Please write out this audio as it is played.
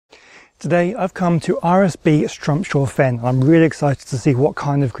Today I've come to RSPB Strumpshaw Fen and I'm really excited to see what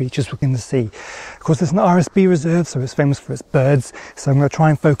kind of creatures we're going to see. Of course, it's an RSPB reserve, so it's famous for its birds, so I'm going to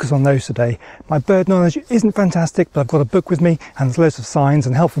try and focus on those today. My bird knowledge isn't fantastic, but I've got a book with me and there's loads of signs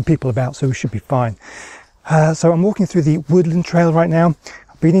and helpful people about, so we should be fine. So I'm walking through the woodland trail right now.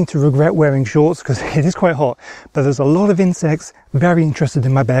 Beginning to regret wearing shorts because it is quite hot, but there's a lot of insects very interested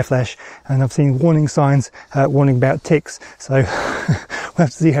in my bare flesh, and I've seen warning signs warning about ticks, so we'll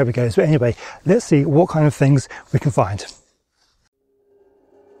have to see how it goes. But anyway, let's see what kind of things we can find.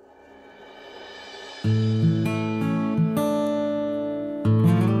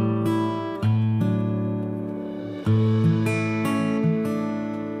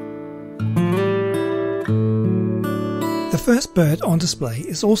 The first bird on display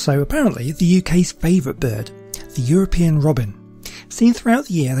is also apparently the UK's favourite bird, the European robin. Seen throughout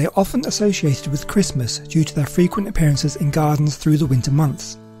the year, they are often associated with Christmas due to their frequent appearances in gardens through the winter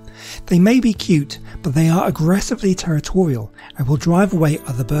months. They may be cute, but they are aggressively territorial and will drive away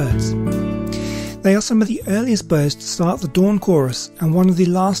other birds. They are some of the earliest birds to start the dawn chorus and one of the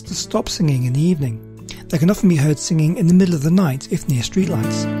last to stop singing in the evening. They can often be heard singing in the middle of the night if near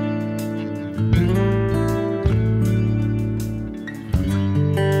streetlights.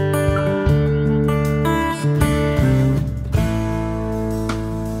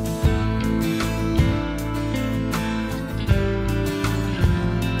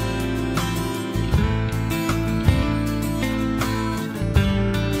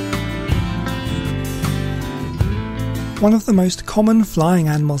 One of the most common flying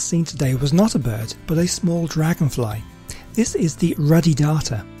animals seen today was not a bird, but a small dragonfly. This is the ruddy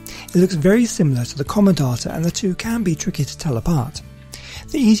darter. It looks very similar to the common darter and the two can be tricky to tell apart.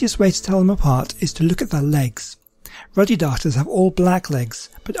 The easiest way to tell them apart is to look at their legs. Ruddy darters have all black legs,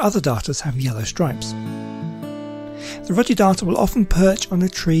 but other darters have yellow stripes. The ruddy darter will often perch on a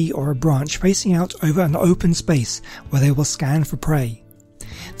tree or a branch facing out over an open space where they will scan for prey.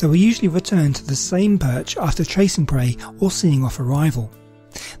 They will usually return to the same perch after chasing prey or seeing off a rival.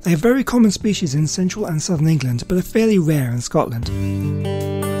 They are very common species in central and southern England, but are fairly rare in Scotland.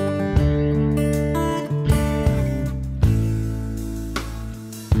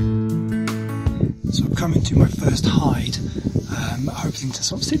 So I'm coming to my first hide, hoping to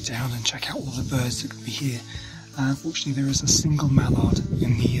sort of sit down and check out all the birds that could be here. Unfortunately there is a single mallard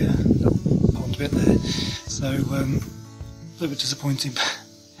in the little pond bit there, so a little bit disappointing.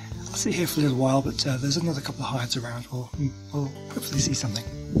 I'll sit here for a little while, but there's another couple of hides around. We'll hopefully see something.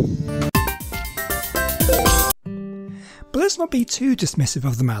 But let's not be too dismissive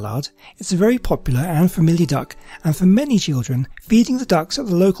of the mallard. It's a very popular and familiar duck, and for many children, feeding the ducks at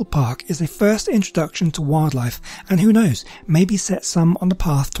the local park is a first introduction to wildlife, and who knows, maybe set some on the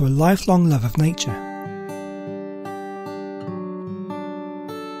path to a lifelong love of nature.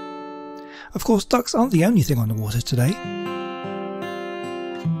 Of course, ducks aren't the only thing on the water today.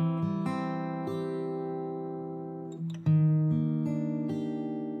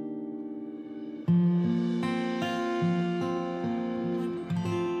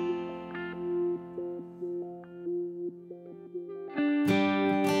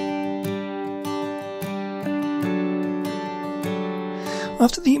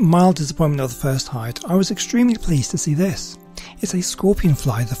 After the mild disappointment of the first hide, I was extremely pleased to see this. It's a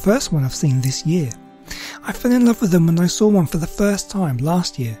scorpionfly, the first one I've seen this year. I fell in love with them when I saw one for the first time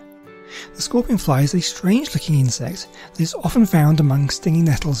last year. The scorpionfly is a strange looking insect that is often found among stinging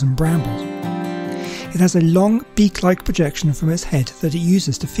nettles and brambles. It has a long beak-like projection from its head that it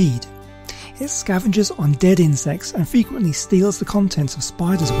uses to feed. It scavenges on dead insects and frequently steals the contents of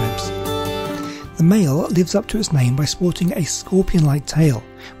spiders' webs. The male lives up to its name by sporting a scorpion-like tail,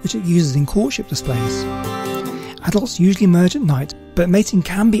 which it uses in courtship displays. Adults usually emerge at night, but mating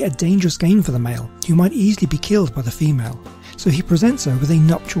can be a dangerous game for the male, who might easily be killed by the female, so he presents her with a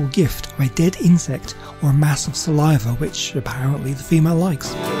nuptial gift of a dead insect or a mass of saliva, which apparently the female likes.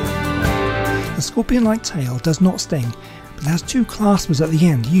 The scorpion-like tail does not sting, but has two claspers at the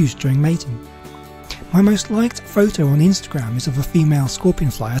end used during mating. My most liked photo on Instagram is of a female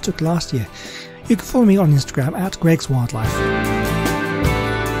scorpionfly I took last year. You can follow me on Instagram at GregsWildlife.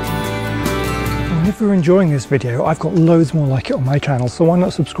 And if you're enjoying this video, I've got loads more like it on my channel, so why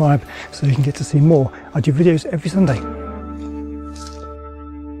not subscribe so you can get to see more. I do videos every Sunday.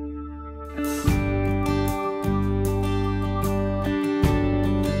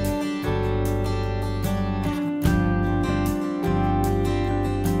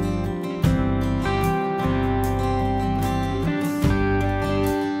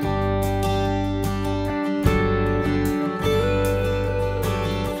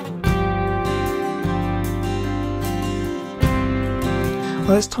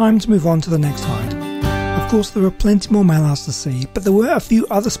 Well, it's time to move on to the next hide. Of course, there were plenty more mallards to see, but there were a few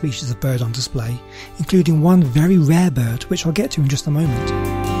other species of bird on display, including one very rare bird which I'll get to in just a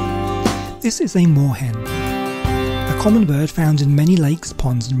moment. This is a moorhen, a common bird found in many lakes,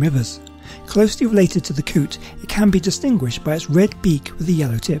 ponds and rivers. Closely related to the coot, it can be distinguished by its red beak with a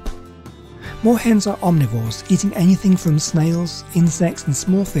yellow tip. Moorhens are omnivores, eating anything from snails, insects and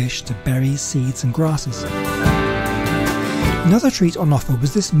small fish to berries, seeds and grasses. Another treat on offer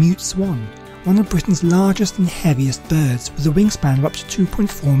was this mute swan, one of Britain's largest and heaviest birds, with a wingspan of up to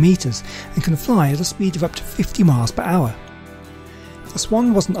 2.4 metres and can fly at a speed of up to 50 miles per hour. The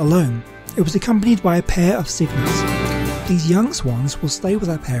swan wasn't alone, it was accompanied by a pair of cygnets. These young swans will stay with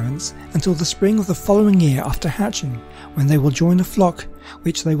their parents until the spring of the following year after hatching, when they will join a flock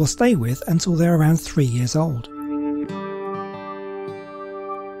which they will stay with until they are around 3 years old.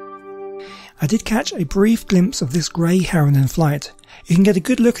 I did catch a brief glimpse of this grey heron in flight. You can get a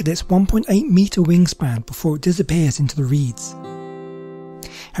good look at its 1.8 metre wingspan before it disappears into the reeds.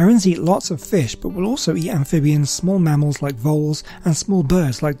 Herons eat lots of fish, but will also eat amphibians, small mammals like voles and small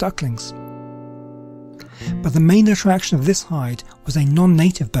birds like ducklings. But the main attraction of this hide was a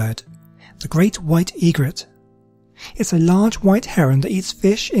non-native bird, the great white egret. It's a large white heron that eats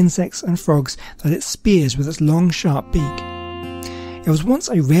fish, insects and frogs that it spears with its long sharp beak. It was once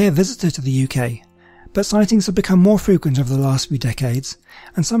a rare visitor to the UK, but sightings have become more frequent over the last few decades,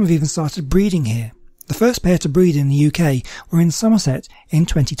 and some have even started breeding here. The first pair to breed in the UK were in Somerset in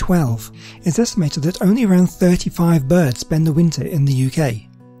 2012. It's estimated that only around 35 birds spend the winter in the UK.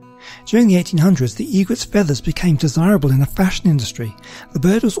 During the 1800s, the egret's feathers became desirable in the fashion industry. The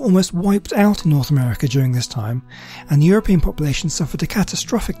bird was almost wiped out in North America during this time, and the European population suffered a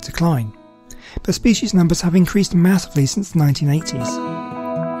catastrophic decline. But species numbers have increased massively since the 1980s.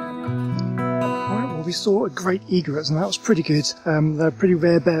 Alright, well, we saw a great egret, and that was pretty good. They're pretty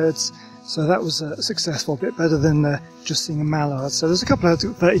rare birds, so that was successful, a bit better than just seeing a mallard. So there's a couple of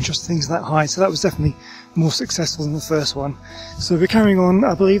very interesting things in that hide, so that was definitely more successful than the first one. So we're carrying on.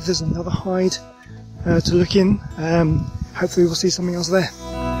 I believe there's another hide to look in. Hopefully we'll see something else there.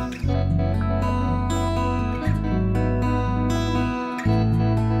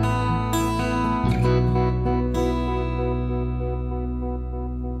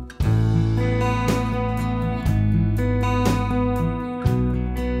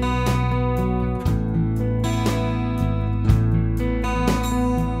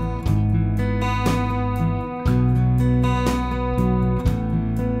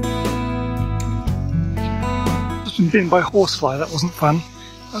 Bitten by a horsefly. That wasn't fun.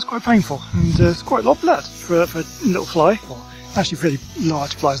 That was quite painful, and it's quite a lot of blood for a little fly. Well, actually fairly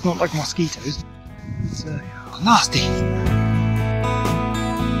large flies, not like mosquitoes. It's nasty.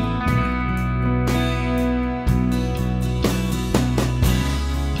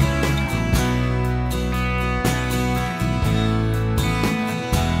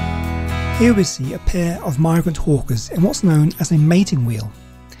 Here we see a pair of migrant hawkers in what's known as a mating wheel.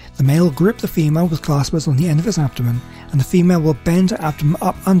 The male will grip the female with claspers on the end of its abdomen, and the female will bend her abdomen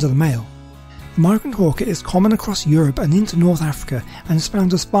up under the male. The migrant hawker is common across Europe and into North Africa, and is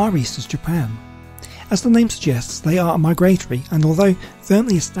found as far east as Japan. As the name suggests, they are migratory, and although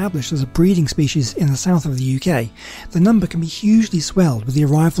firmly established as a breeding species in the south of the UK, the number can be hugely swelled with the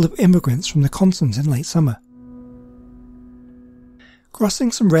arrival of immigrants from the continent in late summer.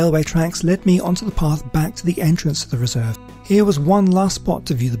 Crossing some railway tracks led me onto the path back to the entrance to the reserve. Here was one last spot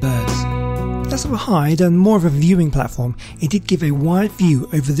to view the birds. Less of a hide and more of a viewing platform, it did give a wide view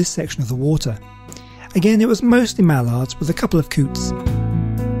over this section of the water. Again, it was mostly mallards with a couple of coots.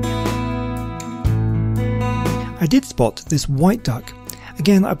 I did spot this white duck.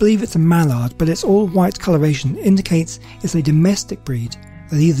 Again, I believe it's a mallard, but its all white coloration indicates it's a domestic breed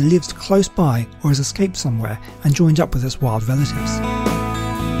that either lives close by or has escaped somewhere and joined up with its wild relatives.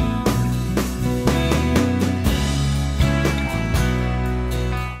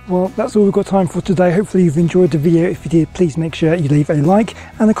 Well, that's all we've got time for today. Hopefully you've enjoyed the video. If you did, please make sure you leave a like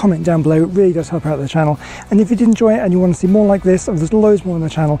and a comment down below. It really does help out the channel. And if you did enjoy it and you want to see more like this, or there's loads more on the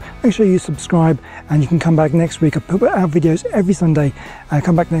channel, make sure you subscribe, and you can come back next week. I put out videos every Sunday.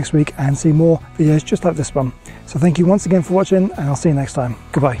 Come back next week and see more videos just like this one. So thank you once again for watching, and I'll see you next time.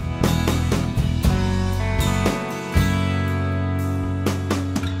 Goodbye.